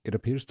It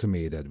appears to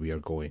me that we are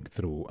going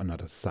through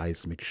another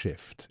seismic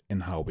shift in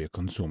how we are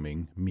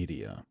consuming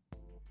media.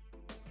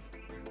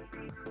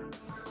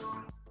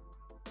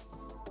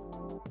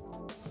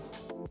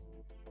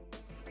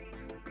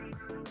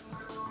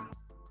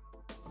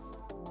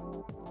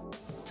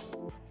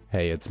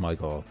 Hey, it's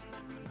Michael.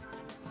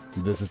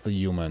 This is the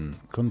human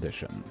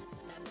condition.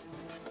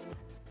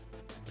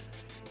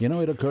 You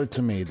know, it occurred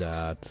to me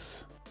that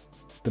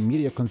the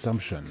media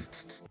consumption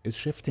is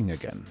shifting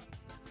again.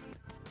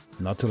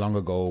 Not too long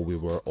ago, we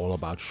were all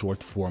about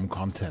short form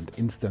content,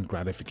 instant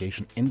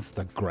gratification,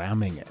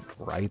 Instagramming it,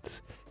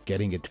 right?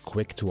 Getting it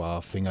quick to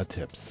our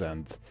fingertips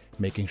and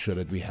making sure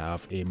that we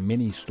have a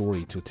mini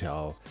story to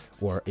tell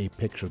or a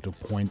picture to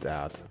point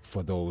at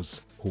for those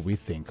who we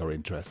think are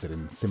interested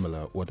in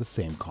similar or the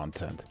same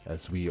content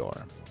as we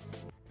are.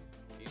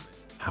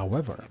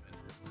 However,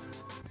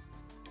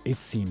 it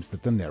seems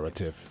that the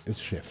narrative is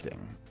shifting.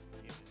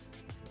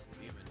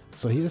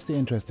 So here's the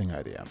interesting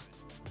idea.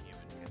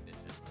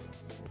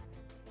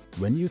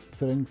 When you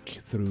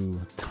think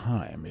through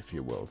time, if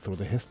you will, through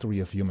the history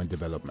of human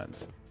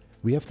development,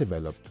 we have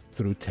developed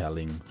through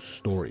telling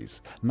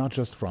stories, not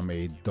just from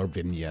a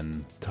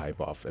Darwinian type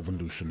of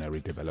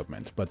evolutionary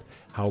development, but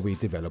how we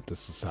developed a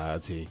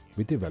society,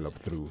 we developed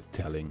through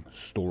telling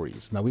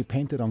stories. Now, we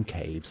painted on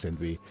caves and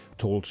we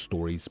told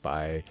stories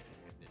by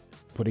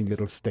putting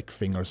little stick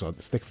figures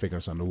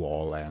on the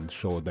wall and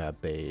show that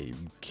they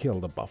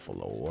killed a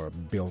buffalo or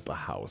built a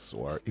house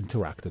or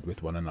interacted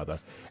with one another,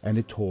 and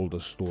it told a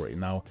story.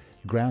 Now,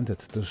 granted,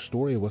 the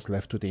story was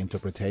left to the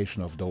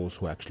interpretation of those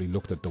who actually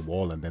looked at the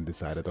wall and then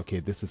decided, okay,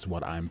 this is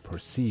what I'm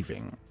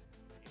perceiving.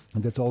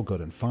 And that's all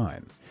good and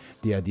fine.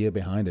 The idea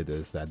behind it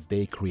is that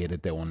they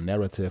created their own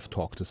narrative,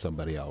 talked to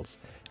somebody else,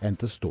 and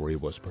the story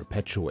was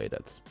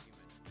perpetuated.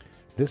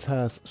 This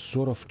has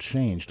sort of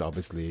changed,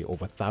 obviously,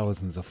 over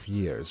thousands of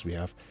years. We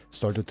have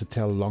started to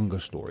tell longer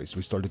stories.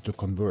 We started to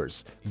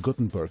converse.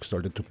 Gutenberg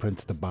started to print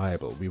the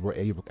Bible. We were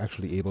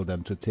actually able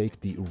then to take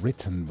the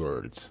written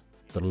word,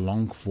 the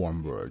long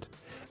form word,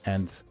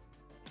 and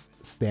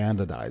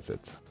standardize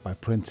it by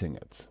printing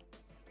it.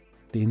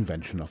 The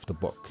invention of the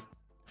book.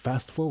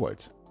 Fast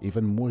forward,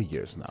 even more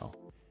years now.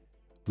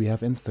 We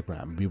have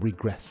Instagram. We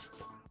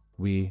regressed.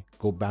 We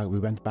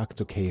went back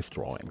to cave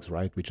drawings,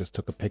 right? We just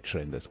took a picture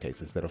in this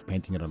case. Instead of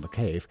painting it on the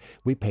cave,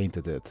 we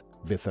painted it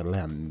with a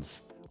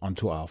lens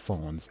onto our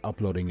phones,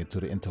 uploading it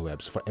to the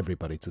interwebs for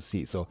everybody to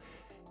see. So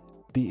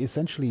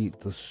essentially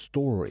the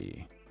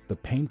story, the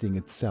painting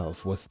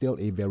itself was still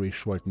a very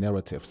short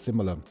narrative,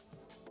 similar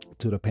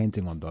to the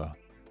painting on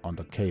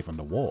the cave on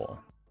the wall.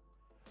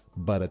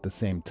 But at the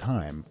same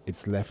time,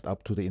 it's left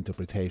up to the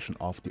interpretation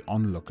of the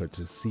onlooker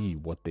to say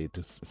what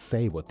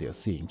they're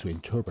seeing, to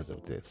interpret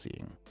what they're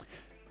seeing.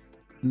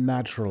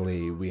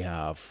 Naturally, we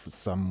have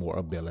some more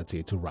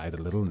ability to write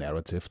a little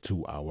narrative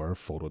to our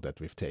photo that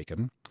we've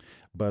taken.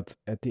 But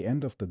at the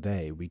end of the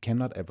day, we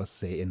cannot ever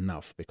say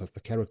enough because the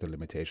character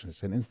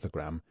limitations in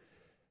Instagram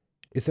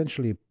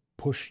essentially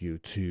push you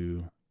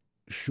to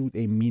shoot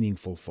a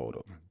meaningful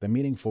photo. The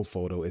meaningful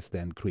photo is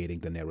then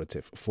creating the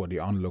narrative for the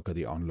onlooker.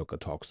 The onlooker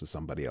talks to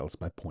somebody else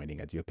by pointing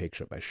at your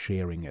picture, by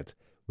sharing it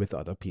with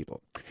other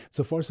people.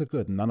 So far so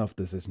good. None of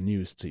this is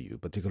news to you,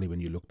 particularly when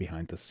you look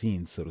behind the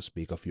scenes, so to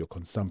speak, of your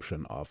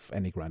consumption of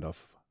any kind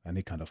of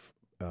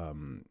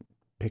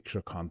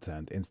picture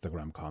content,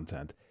 Instagram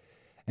content,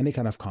 any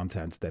kind of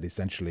content that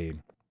essentially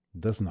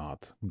does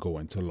not go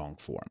into long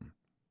form.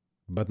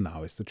 But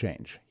now is the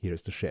change.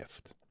 Here's the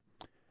shift.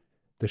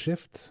 The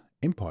shift,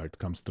 in part,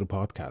 comes through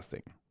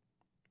podcasting.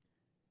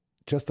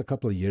 Just a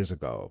couple of years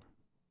ago,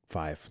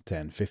 5,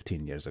 10,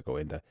 15 years ago,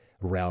 in the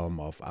realm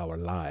of our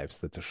lives,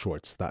 that's a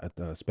short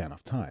span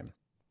of time.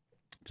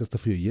 Just a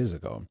few years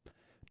ago,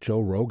 Joe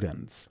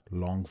Rogan's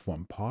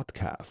long-form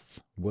podcasts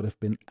would have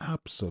been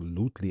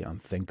absolutely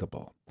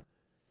unthinkable.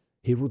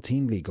 He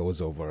routinely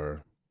goes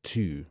over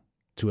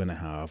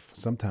 2.5,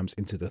 sometimes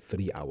into the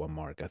 3-hour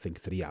mark. I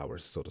think 3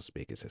 hours, so to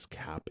speak, is his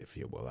cap, if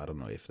you will. I don't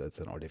know if that's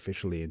an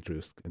artificially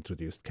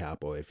introduced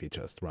cap or if he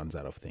just runs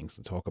out of things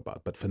to talk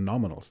about. But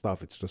phenomenal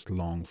stuff. It's just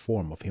long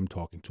form of him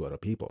talking to other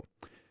people.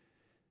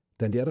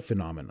 Then the other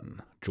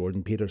phenomenon,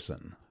 Jordan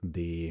Peterson,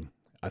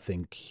 I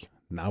think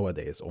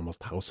nowadays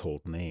almost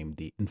household name,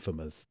 the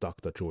infamous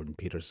Dr. Jordan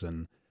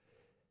Peterson,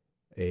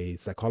 a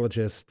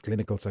psychologist,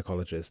 clinical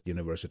psychologist,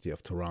 University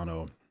of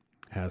Toronto,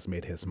 has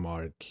made his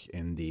mark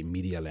in the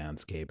media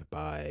landscape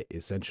by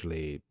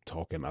essentially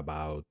talking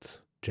about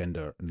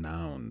gender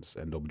nouns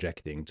and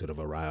objecting to the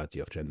variety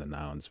of gender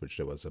nouns, which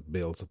there was a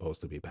bill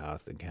supposed to be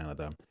passed in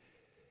Canada.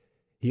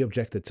 He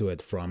objected to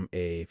it from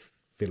a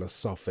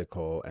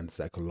philosophical and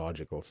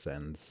psychological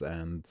sense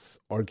and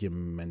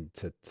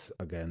argumented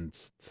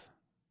against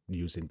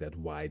using that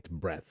wide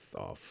breadth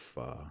of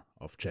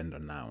gender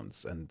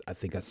nouns. And I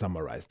think I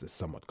summarized this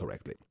somewhat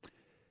correctly.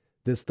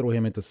 This threw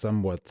him into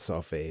somewhat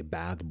of a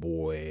bad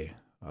boy,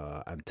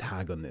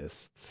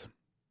 antagonist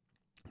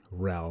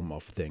realm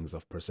of things,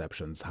 of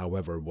perceptions.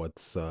 However,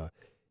 what's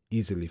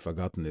easily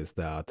forgotten is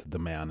that the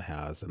man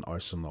has an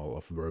arsenal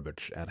of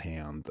verbiage at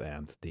hand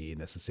and the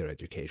necessary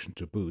education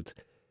to boot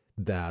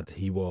that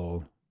he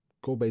will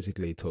go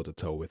basically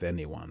toe-to-toe with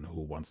anyone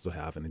who wants to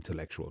have an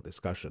intellectual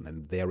discussion.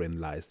 And therein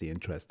lies the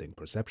interesting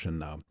perception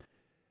now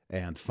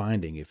and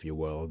finding, if you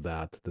will,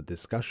 that the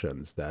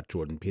discussions that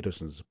Jordan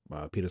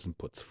Peterson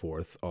puts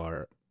forth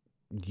are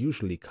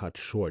usually cut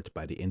short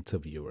by the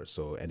interviewer,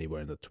 so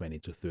anywhere in the 20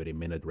 to 30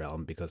 minute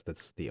realm, because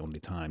that's the only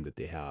time that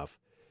they have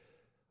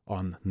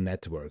on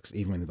networks,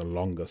 even in the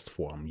longest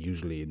form.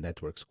 Usually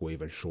networks go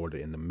even shorter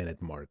in the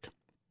minute mark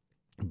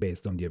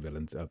based on the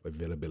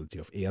availability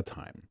of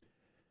airtime.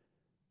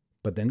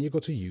 But then you go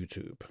to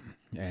YouTube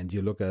and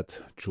you look at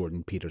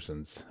Jordan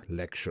Peterson's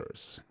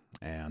lectures.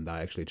 And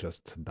I actually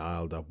just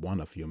dialed up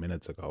one a few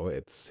minutes ago.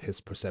 It's his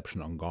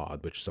perception on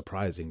God, which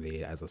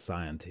surprisingly, as a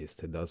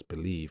scientist, he does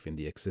believe in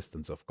the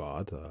existence of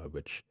God,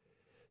 which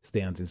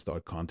stands in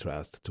stark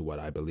contrast to what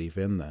I believe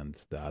in, and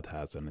that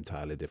has an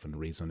entirely different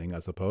reasoning, I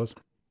suppose.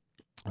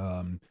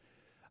 I'm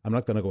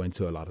not going to go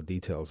into a lot of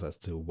details as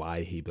to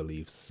why he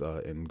believes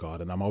in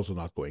God, and I'm also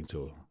not going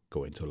to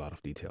go into a lot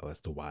of detail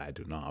as to why I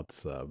do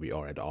not. We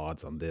are at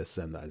odds on this,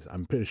 and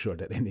I'm pretty sure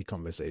that any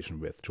conversation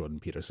with Jordan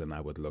Peterson,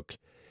 I would look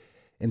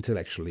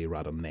intellectually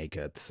rather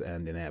naked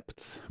and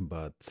inept,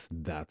 but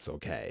that's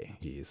okay.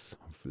 He's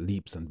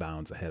leaps and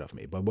bounds ahead of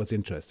me. But what's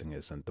interesting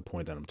is, and the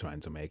point that I'm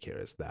trying to make here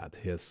is that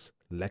his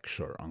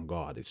lecture on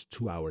God is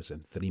 2 hours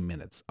and 3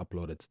 minutes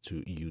uploaded to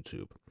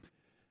YouTube.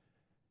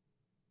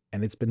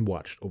 And it's been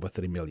watched over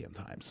 3 million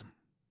times.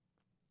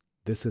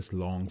 This is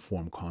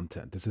long-form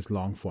content. This is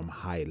long-form,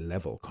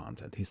 high-level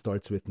content. He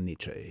starts with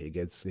Nietzsche. He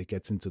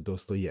gets into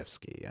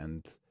Dostoevsky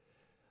and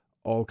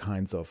all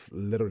kinds of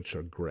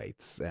literature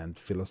greats and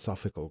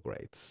philosophical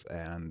greats.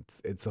 And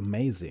it's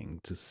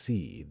amazing to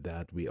see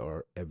that we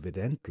are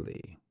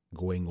evidently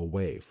going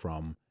away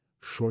from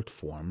short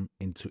form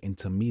into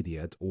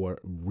intermediate or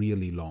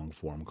really long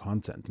form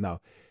content. Now,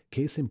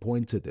 case in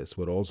point to this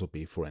would also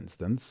be, for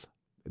instance,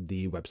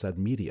 the website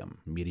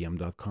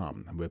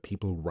medium.com, where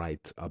people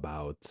write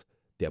about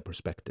their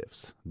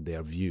perspectives,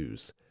 their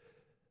views,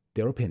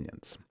 their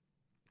opinions.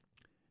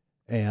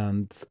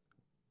 And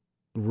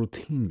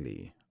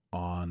routinely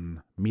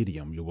on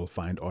Medium, you will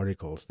find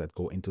articles that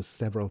go into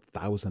several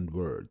thousand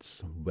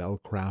words, well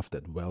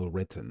crafted, well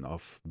written,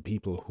 of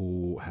people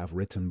who have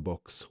written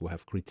books, who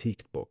have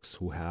critiqued books,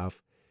 who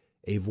have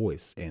a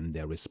voice in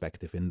their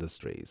respective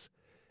industries.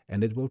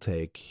 And it will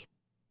take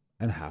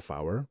a half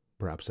hour,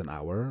 perhaps an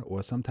hour,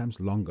 or sometimes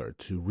longer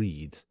to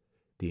read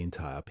the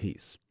entire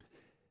piece.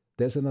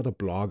 There's another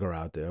blogger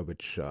out there,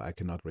 which I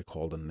cannot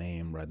recall the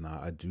name right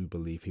now. I do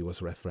believe he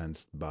was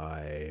referenced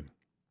by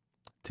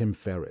Tim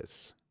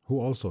Ferriss, who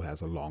also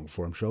has a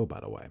long-form show, by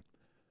the way.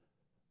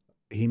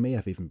 He may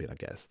have even been a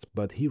guest,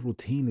 but he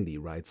routinely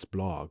writes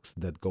blogs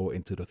that go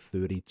into the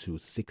 30 to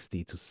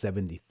 60 to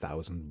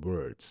 70,000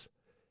 words.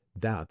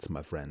 That,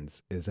 my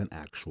friends, is an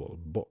actual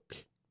book.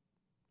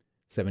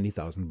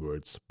 70,000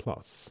 words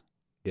plus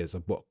is a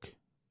book.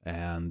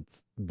 And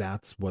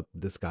that's what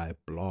this guy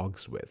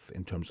blogs with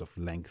in terms of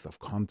length of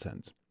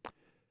content.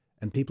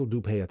 And people do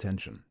pay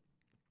attention.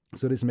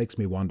 So this makes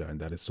me wonder, and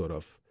that is sort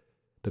of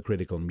the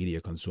critical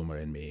media consumer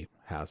in me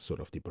has sort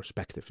of the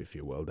perspective, if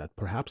you will, that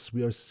perhaps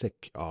we are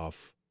sick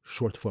of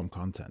short-form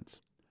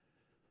content.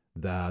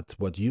 That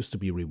what used to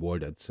be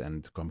rewarded,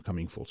 and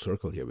coming full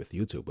circle here with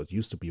YouTube, what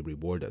used to be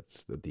rewarded,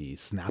 the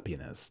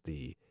snappiness,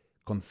 the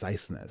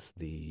conciseness,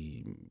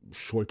 the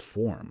short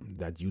form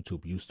that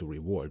YouTube used to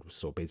reward,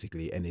 so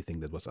basically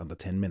anything that was under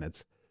 10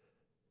 minutes,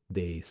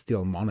 they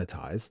still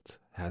monetized,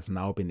 has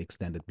now been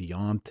extended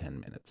beyond 10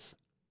 minutes.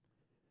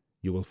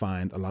 You will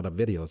find a lot of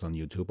videos on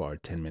YouTube are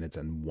 10 minutes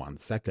and 1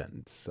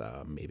 second,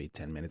 maybe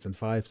 10 minutes and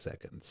 5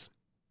 seconds.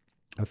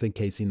 I think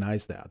Casey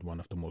Neistat, one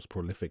of the most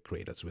prolific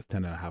creators with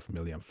 10.5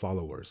 million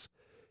followers,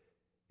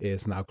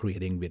 is now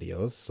creating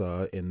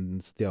videos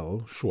in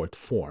still short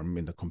form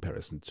in the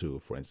comparison to,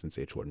 for instance,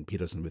 Jordan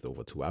Peterson with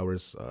over 2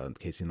 hours.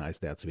 Casey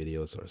Neistat's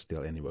videos are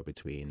still anywhere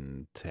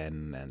between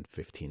 10 and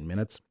 15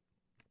 minutes.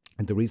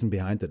 And the reason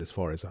behind it, as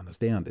far as I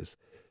understand, is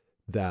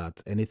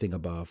that anything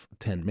above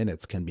 10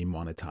 minutes can be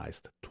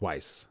monetized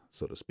twice,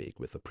 so to speak,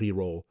 with a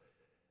pre-roll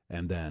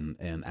and then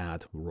an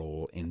ad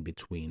roll in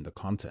between the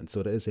content.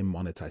 So there is a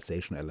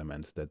monetization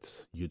element that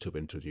YouTube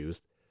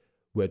introduced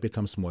where it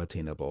becomes more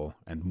attainable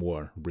and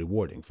more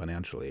rewarding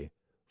financially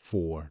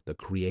for the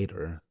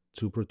creator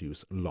to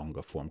produce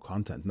longer form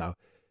content. Now,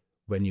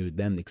 when you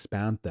then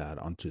expand that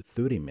onto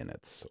 30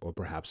 minutes or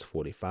perhaps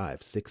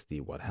 45,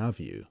 60, what have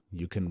you,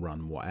 you can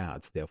run more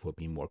ads, therefore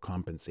be more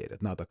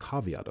compensated. Now, the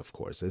caveat, of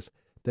course, is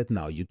that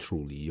now you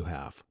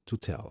have to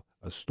tell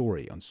a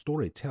story. And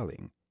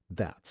storytelling,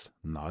 that's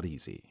not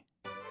easy.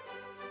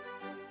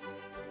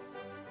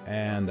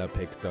 And I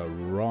picked the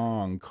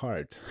wrong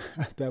card.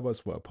 That was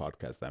for a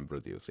podcast I'm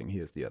producing.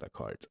 Here's the other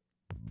card.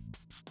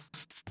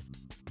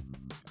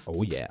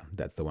 Oh yeah,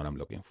 that's the one I'm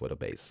looking for, the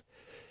base.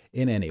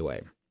 In any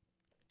way,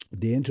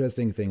 the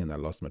interesting thing, and I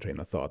lost my train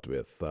of thought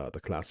with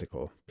the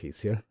classical piece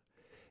here.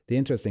 The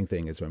interesting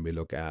thing is when we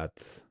look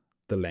at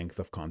the length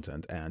of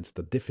content and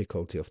the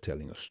difficulty of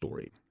telling a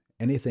story.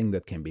 anything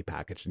that can be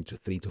packaged into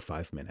 3 to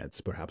 5 minutes,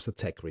 perhaps a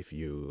tech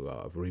review,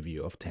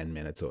 of 10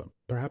 minutes or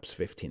perhaps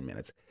 15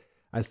 minutes,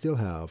 I still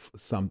have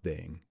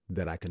something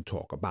that I can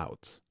talk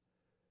about.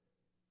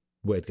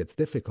 Where it gets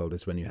difficult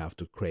is when you have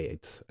to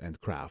create and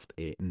craft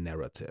a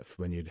narrative,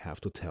 when you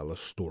have to tell a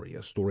story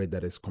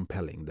that is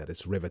compelling, that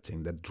is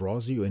riveting, that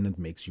draws you in and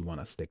makes you want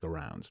to stick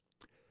around.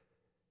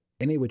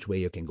 Any which way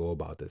you can go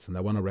about this. And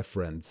I want to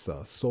reference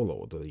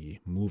Solo, the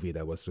movie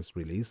that was just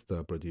released,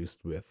 produced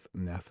with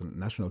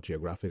National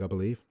Geographic, I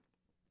believe,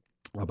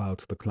 about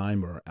the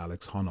climber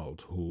Alex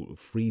Honnold, who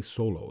free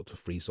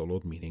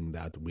soloed, meaning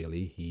that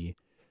really he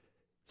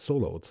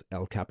soloed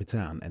El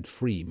Capitan, and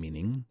free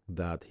meaning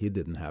that he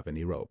didn't have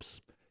any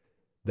ropes.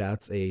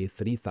 That's a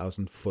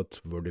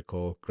 3,000-foot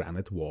vertical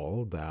granite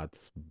wall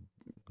that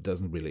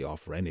doesn't really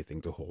offer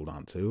anything to hold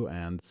on to,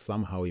 and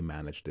somehow he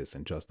managed this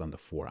in just under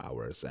 4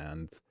 hours.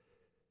 And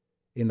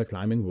in the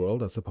climbing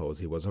world, I suppose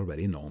he was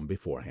already known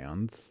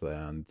beforehand,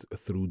 and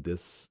through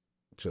this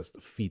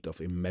just feat of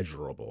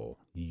immeasurable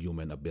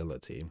human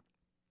ability,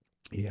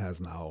 he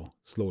has now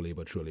slowly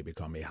but surely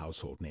become a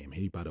household name.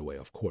 He, by the way,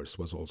 of course,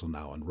 was also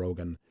now on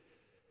Rogan.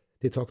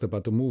 They talked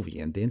about the movie,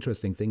 and the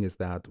interesting thing is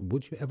that,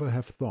 would you ever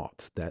have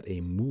thought that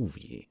a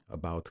movie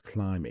about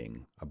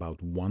climbing,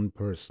 about one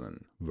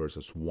person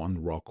versus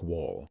one rock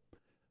wall,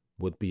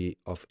 would be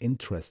of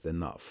interest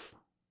enough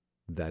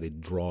that it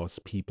draws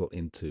people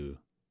into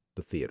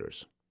the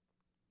theaters?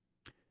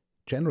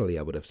 Generally,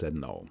 I would have said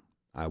no.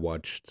 I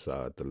watched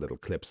the little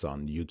clips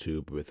on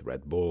YouTube with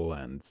Red Bull,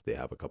 and they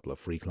have a couple of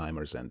free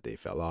climbers, and they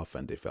fell off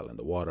and they fell in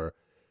the water.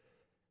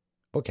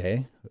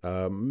 Okay,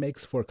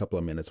 makes for a couple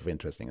of minutes of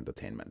interesting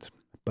entertainment.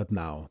 But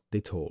now they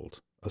told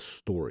a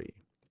story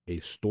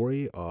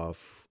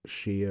of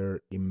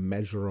sheer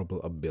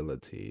immeasurable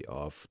ability,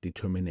 of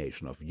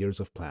determination, of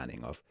years of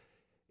planning, of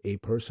a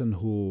person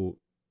who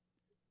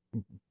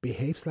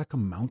behaves like a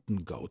mountain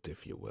goat,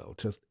 if you will,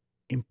 just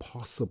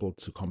impossible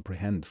to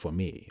comprehend for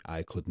me.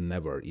 I could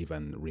never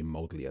even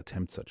remotely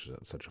attempt such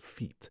a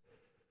feat.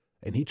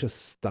 And he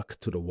just stuck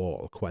to the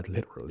wall, quite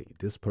literally.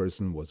 This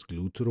person was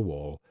glued to the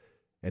wall,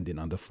 and in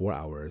under 4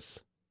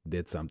 hours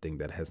did something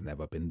that has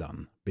never been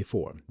done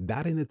before.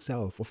 That in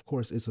itself, of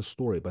course, is a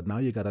story, but now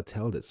you gotta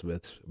tell this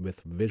with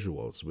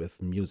visuals,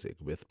 with music,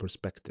 with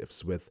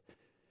perspectives, with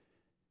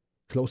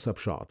close-up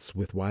shots,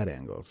 with wide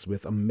angles,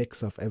 with a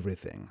mix of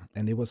everything.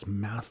 And it was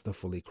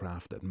masterfully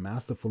crafted,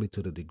 masterfully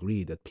to the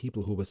degree that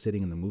people who were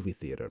sitting in the movie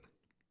theater,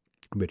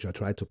 which I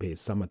tried to pay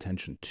some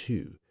attention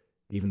to,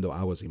 even though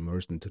I was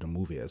immersed into the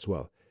movie as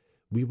well,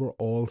 we were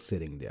all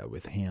sitting there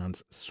with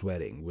hands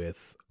sweating,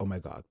 with, oh my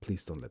God,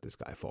 please don't let this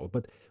guy fall.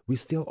 But we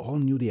still all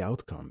knew the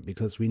outcome,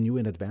 because we knew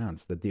in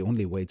advance that the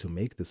only way to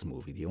make this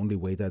movie, the only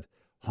way that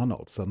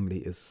Honnold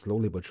suddenly is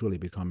slowly but surely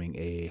becoming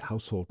a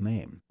household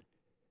name,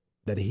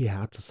 that he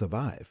had to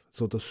survive.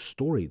 So the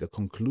story, the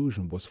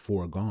conclusion was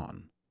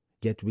foregone.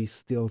 Yet we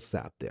still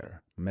sat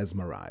there,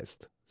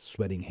 mesmerized,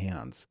 sweating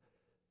hands,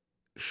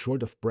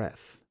 short of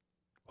breath,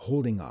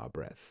 holding our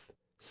breath,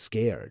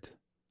 scared,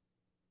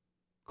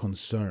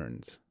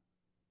 concerned,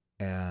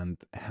 and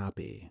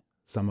happy.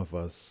 Some of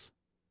us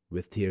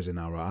with tears in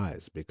our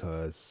eyes,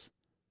 because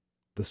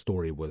the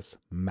story was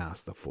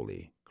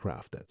masterfully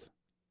crafted.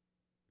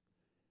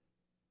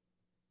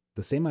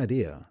 The same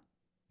idea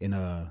in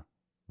a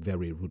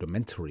very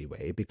rudimentary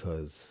way,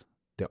 because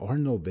there are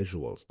no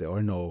visuals, there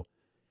are no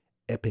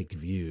epic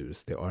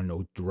views, there are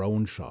no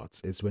drone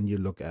shots, is when you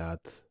look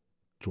at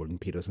Jordan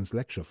Peterson's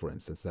lecture, for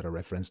instance, that I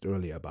referenced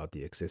earlier about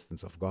the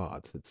existence of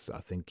God. It's, I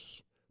think,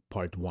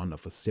 part 1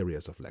 of a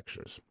series of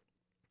lectures.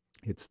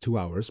 It's 2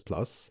 hours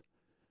plus,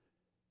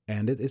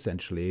 and it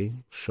essentially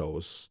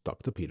shows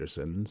Dr.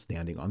 Peterson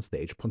standing on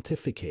stage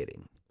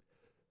pontificating.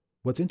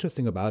 What's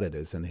interesting about it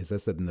is, and he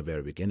says that in the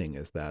very beginning,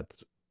 is that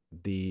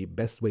the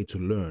best way to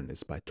learn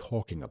is by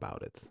talking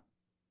about it,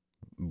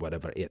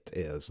 whatever it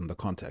is in the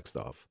context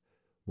of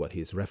what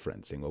he's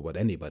referencing or what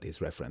anybody's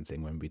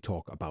referencing when we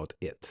talk about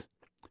it.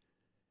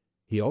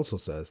 He also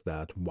says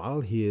that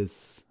while he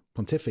is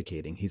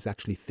pontificating, he's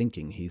actually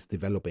thinking, he's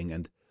developing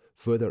and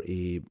further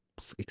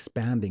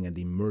expanding and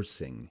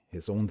immersing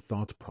his own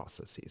thought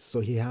processes.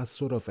 So he has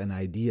sort of an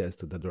idea as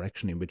to the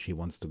direction in which he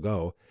wants to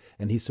go,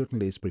 and he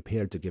certainly is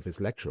prepared to give his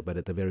lecture, but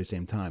at the very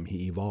same time,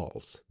 he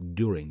evolves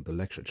during the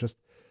lecture, just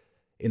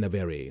in a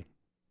very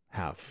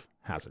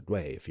haphazard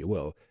way, if you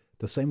will.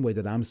 The same way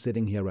that I'm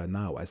sitting here right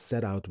now, I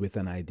set out with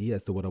an idea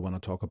as to what I want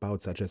to talk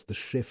about, such as the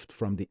shift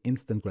from the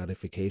instant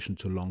gratification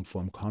to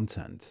long-form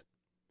content.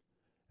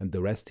 And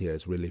the rest here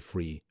is really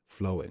free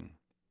flowing.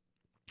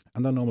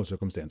 Under normal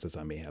circumstances,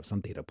 I may have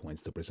some data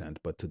points to present,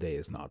 but today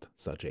is not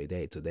such a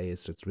day. Today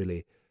is just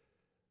really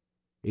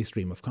a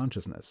stream of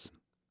consciousness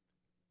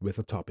with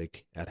a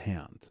topic at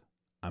hand.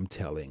 I'm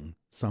telling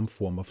some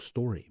form of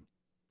story.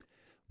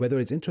 Whether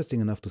it's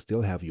interesting enough to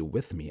still have you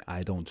with me,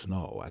 I don't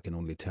know. I can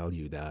only tell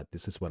you that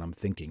this is what I'm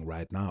thinking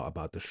right now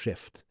about the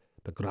shift,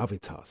 the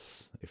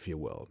gravitas, if you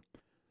will,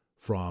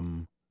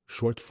 from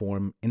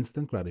short-form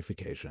instant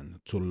gratification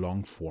to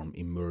long-form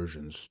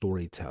immersion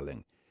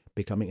storytelling,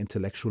 becoming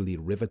intellectually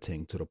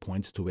riveting to the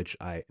point to which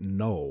I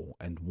know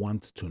and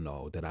want to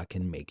know that I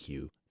can make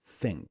you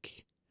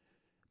think.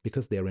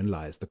 Because therein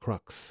lies the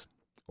crux.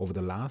 Over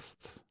the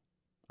last,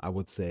 I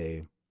would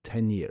say,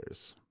 10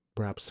 years,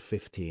 perhaps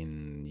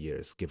 15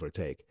 years, give or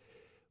take,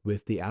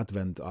 with the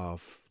advent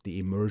of the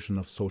immersion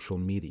of social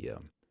media,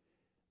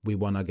 we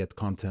want to get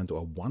content,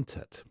 or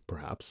wanted,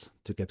 perhaps,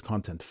 to get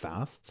content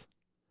fast,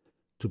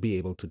 to be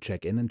able to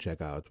check in and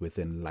check out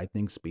within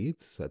lightning speed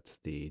at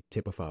the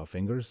tip of our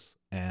fingers,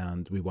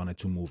 and we wanted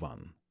to move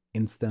on.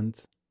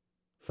 Instant,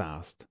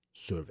 fast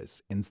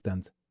service,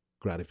 instant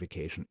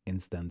gratification,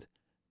 instant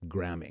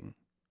gramming,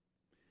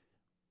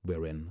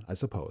 wherein, I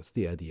suppose,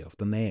 the idea of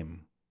the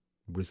name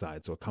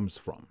resides or comes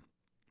from.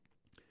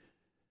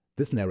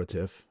 This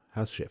narrative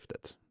has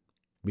shifted.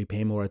 We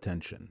pay more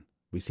attention.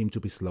 We seem to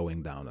be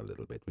slowing down a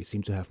little bit. We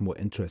seem to have more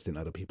interest in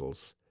other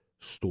people's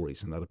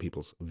stories, in other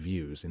people's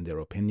views, in their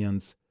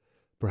opinions,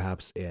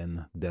 perhaps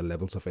in their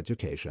levels of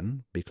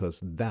education, because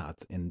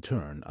that in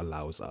turn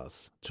allows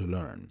us to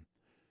learn.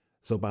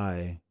 So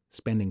by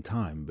spending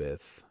time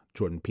with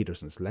Jordan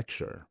Peterson's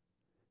lecture,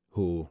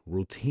 who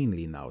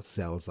routinely now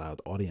sells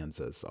out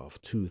audiences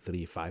of 2,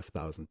 3,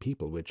 5,000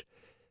 people, which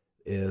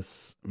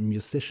is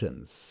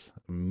musicians,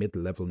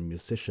 mid-level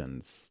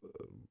musicians,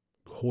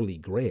 holy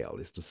grail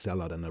is to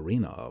sell out an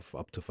arena of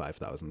up to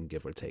 5,000,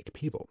 give or take,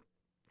 people.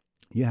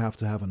 You have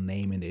to have a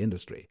name in the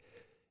industry.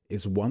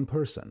 Is one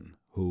person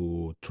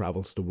who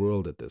travels the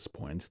world at this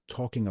point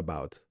talking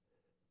about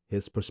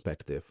his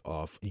perspective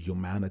of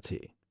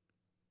humanity.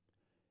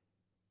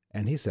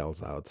 And he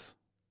sells out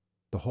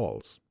the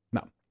halls.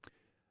 Now,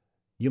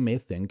 you may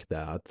think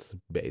that,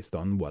 based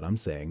on what I'm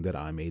saying, that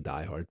I'm a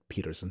diehard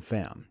Peterson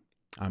fan.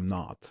 I'm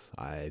not.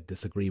 I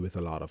disagree with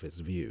a lot of his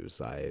views.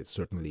 I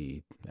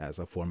certainly, as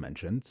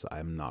aforementioned,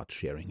 I'm not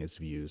sharing his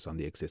views on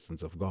the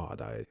existence of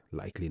God. I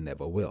likely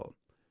never will.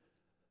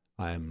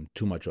 I'm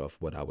too much of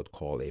what I would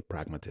call a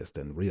pragmatist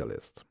and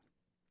realist.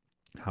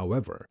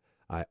 However,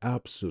 I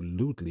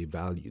absolutely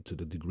value, to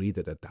the degree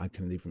that I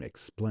can even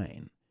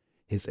explain,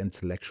 his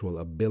intellectual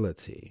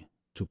ability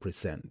to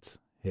present,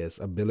 his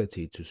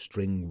ability to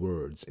string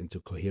words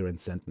into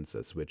coherent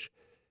sentences, which,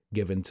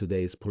 given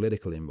today's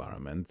political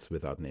environment,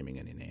 without naming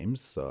any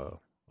names,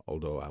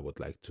 although I would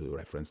like to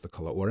reference the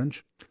color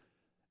orange,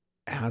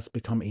 has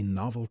become a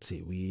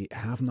novelty. We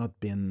have not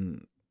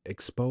been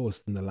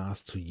exposed in the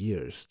last 2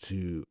 years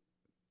to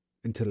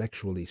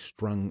intellectually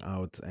strung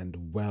out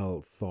and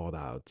well thought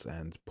out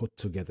and put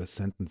together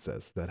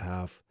sentences that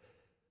have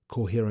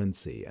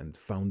coherency and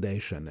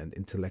foundation and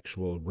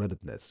intellectual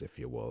ruggedness, if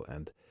you will.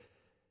 And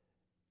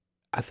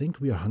I think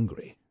we are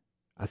hungry.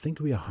 I think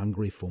we are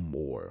hungry for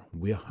more.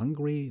 We are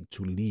hungry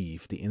to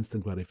leave the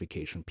instant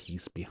gratification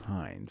piece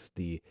behind,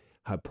 the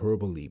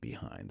hyperbole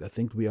behind. I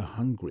think we are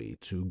hungry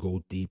to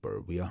go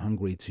deeper. We are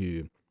hungry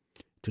to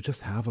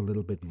just have a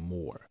little bit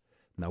more.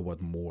 Now,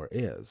 what more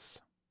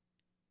is?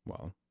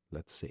 Well,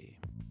 let's see.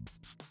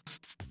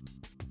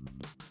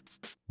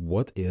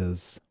 What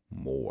is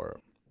more?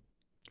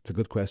 It's a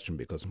good question,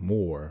 because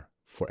more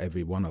for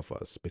every one of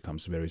us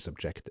becomes very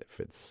subjective.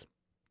 It's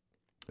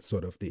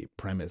sort of the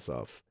premise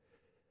of,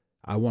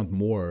 I want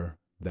more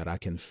that I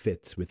can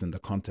fit within the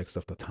context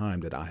of the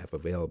time that I have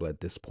available at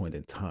this point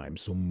in time.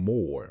 So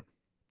more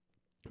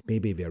may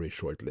be very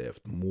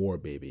short-lived. More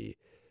maybe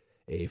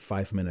a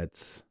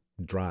 5-minute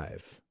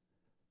drive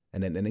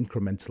and then an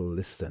incremental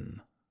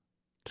listen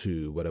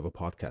to whatever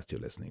podcast you're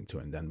listening to.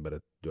 And then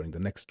during the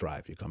next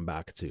drive, you come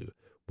back to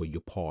where you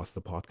pause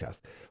the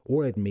podcast.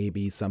 Or it may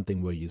be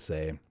something where you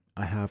say,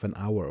 I have an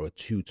hour or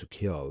two to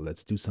kill.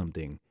 Let's do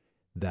something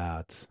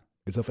that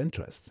is of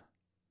interest.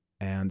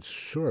 And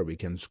sure, we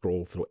can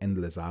scroll through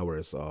endless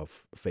hours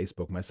of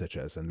Facebook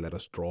messages and let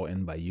us draw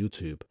in by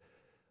YouTube,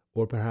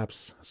 or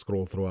perhaps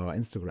scroll through our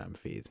Instagram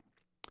feed.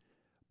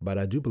 But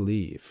I do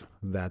believe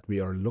that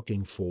we are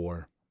looking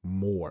for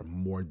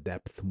more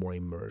depth, more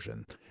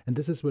immersion. And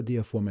this is where the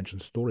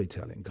aforementioned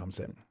storytelling comes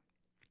in.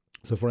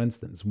 So for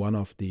instance, one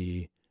of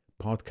the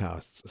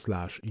podcasts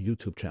 /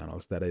 YouTube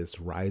channels that is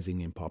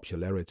rising in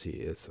popularity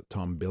is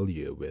Tom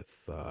Bilyeu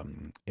with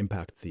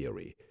Impact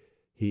Theory.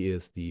 He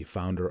is the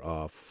founder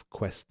of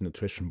Quest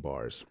Nutrition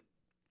Bars,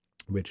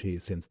 which he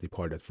since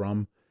departed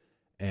from,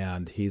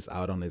 and he's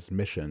out on his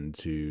mission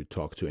to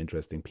talk to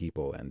interesting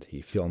people, and he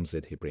films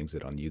it, he brings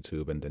it on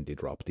YouTube, and then they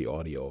drop the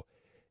audio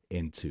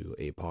into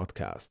a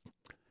podcast.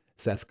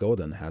 Seth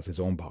Godin has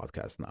his own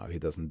podcast now. He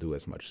doesn't do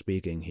as much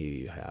speaking.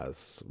 He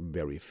has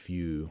very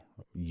few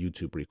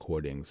YouTube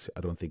recordings.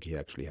 I don't think he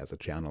actually has a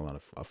channel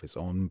of his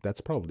own.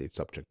 That's probably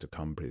subject to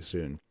come pretty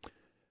soon.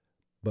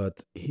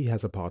 But he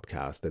has a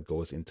podcast that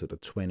goes into the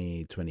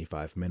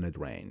 20-25 minute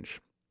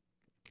range.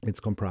 It's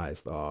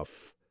comprised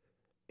of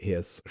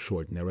his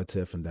short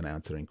narrative and then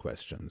answering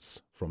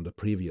questions from the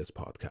previous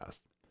podcast.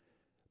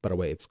 By the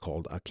way, it's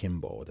called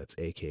Akimbo. That's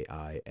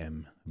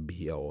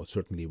Akimbo.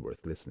 Certainly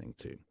worth listening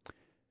to.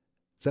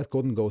 Seth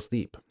Godin goes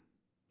deep.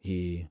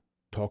 He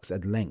talks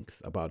at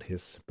length about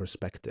his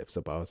perspectives,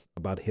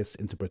 about his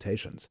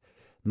interpretations.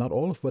 Not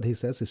all of what he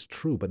says is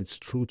true, but it's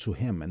true to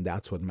him, and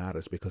that's what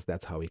matters because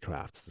that's how he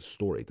crafts the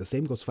story. The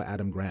same goes for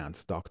Adam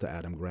Grant, Dr.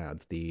 Adam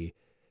Grant, the,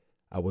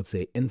 I would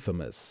say,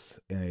 infamous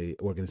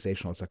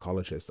organizational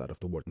psychologist out of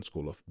the Wharton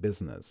School of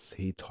Business.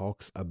 He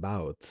talks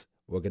about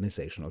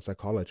organizational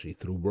psychology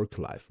through work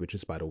life, which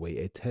is, by the way,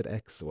 a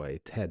TEDx or a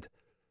TED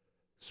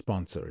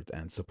sponsored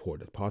and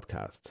supported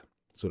podcast.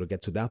 So to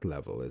get to that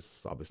level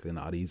is obviously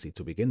not easy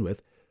to begin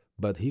with,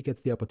 but he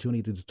gets the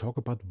opportunity to talk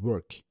about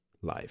work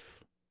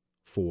life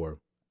for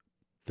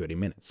 30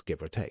 minutes,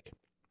 give or take.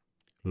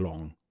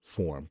 Long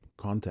form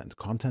content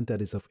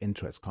that is of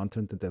interest,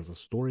 content that tells a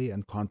story,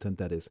 and content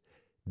that is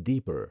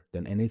deeper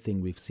than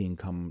anything we've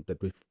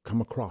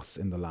come across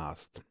in the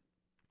last,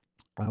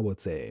 I would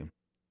say,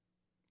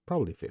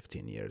 probably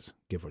 15 years,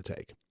 give or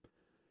take.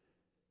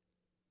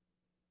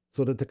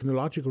 So the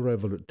technological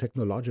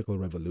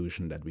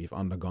revolution that we've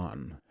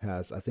undergone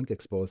has, I think,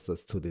 exposed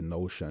us to the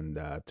notion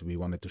that we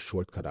wanted to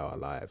shortcut our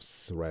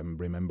lives.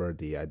 Remember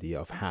the idea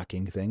of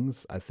hacking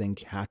things? I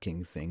think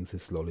hacking things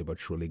is slowly but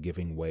surely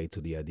giving way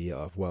to the idea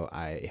of, well,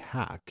 a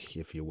hack,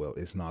 if you will,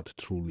 is not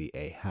truly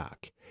a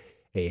hack.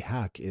 A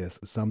hack is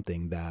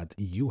something that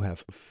you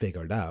have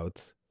figured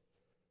out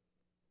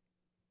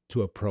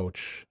to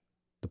approach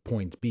the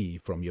point B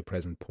from your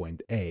present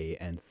point A,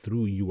 and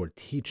through your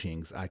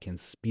teachings, I can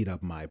speed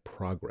up my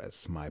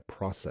progress, my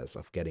process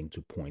of getting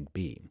to point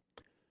B.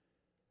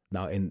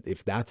 Now,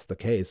 if that's the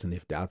case, and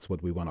if that's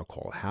what we want to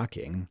call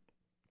hacking,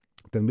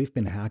 then we've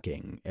been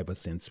hacking ever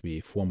since we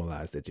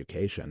formalized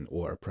education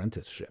or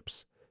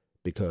apprenticeships,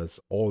 because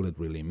all it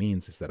really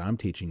means is that I'm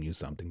teaching you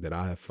something that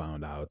I have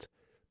found out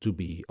to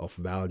be of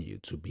value,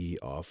 to be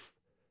of,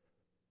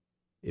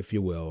 if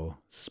you will,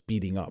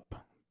 speeding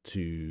up,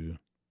 to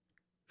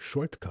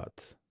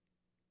shortcut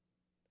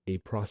a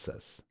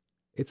process.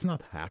 It's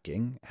not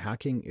hacking.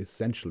 Hacking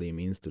essentially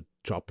means to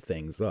chop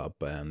things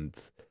up and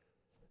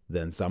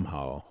then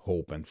somehow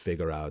hope and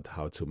figure out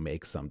how to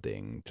make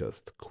something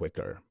just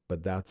quicker.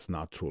 But that's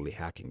not truly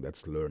hacking,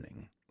 that's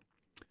learning.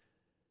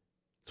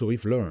 So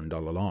we've learned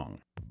all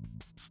along.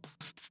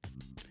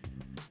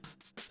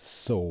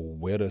 So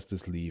where does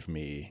this leave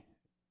me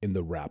in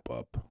the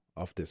wrap-up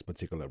of this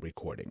particular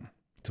recording?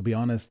 To be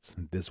honest,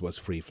 this was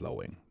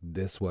free-flowing.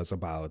 This was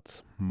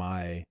about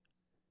my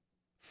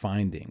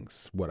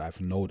findings, what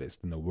I've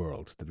noticed in the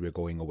world, that we're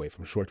going away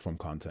from short-form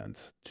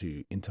content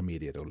to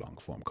intermediate or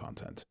long-form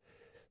content.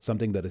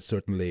 Something that is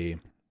certainly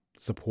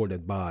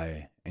supported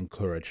by,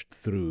 encouraged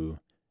through,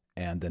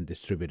 and then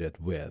distributed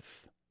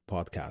with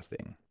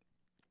podcasting,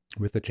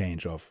 with the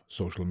change of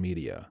social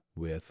media,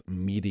 with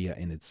media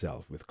in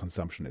itself, with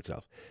consumption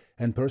itself.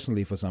 And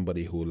personally, for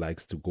somebody who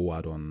likes to go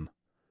out on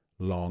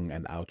long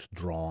and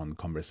outdrawn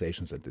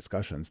conversations and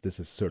discussions, this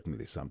is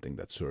certainly something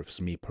that serves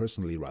me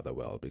personally rather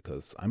well,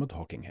 because I'm a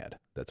talking head.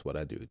 That's what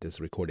I do. This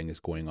recording is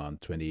going on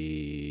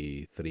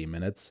 23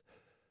 minutes,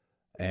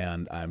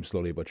 and I'm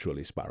slowly but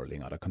surely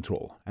spiraling out of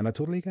control. And I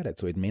totally get it.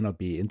 So it may not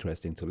be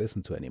interesting to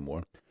listen to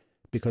anymore,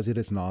 because it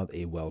is not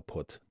a well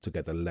put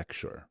together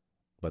lecture.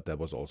 But that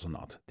was also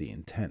not the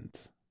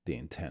intent. The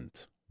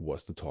intent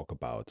was to talk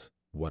about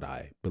what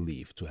I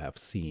believe to have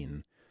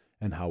seen,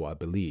 and how I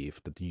believe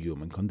that the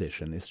human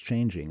condition is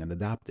changing and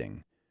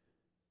adapting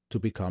to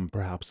become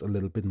perhaps a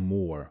little bit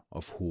more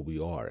of who we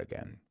are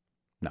again.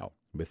 Now,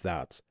 with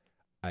that,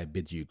 I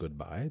bid you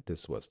goodbye.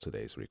 This was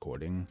today's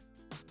recording.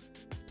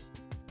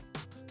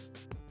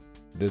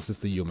 This is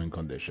the human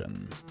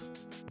condition.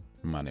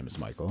 My name is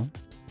Michael.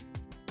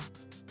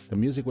 The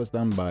music was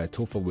done by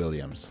Topher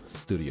Williams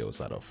Studios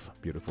out of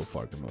beautiful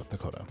Fargo, North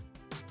Dakota.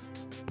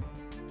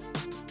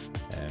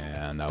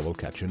 And I will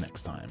catch you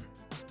next time.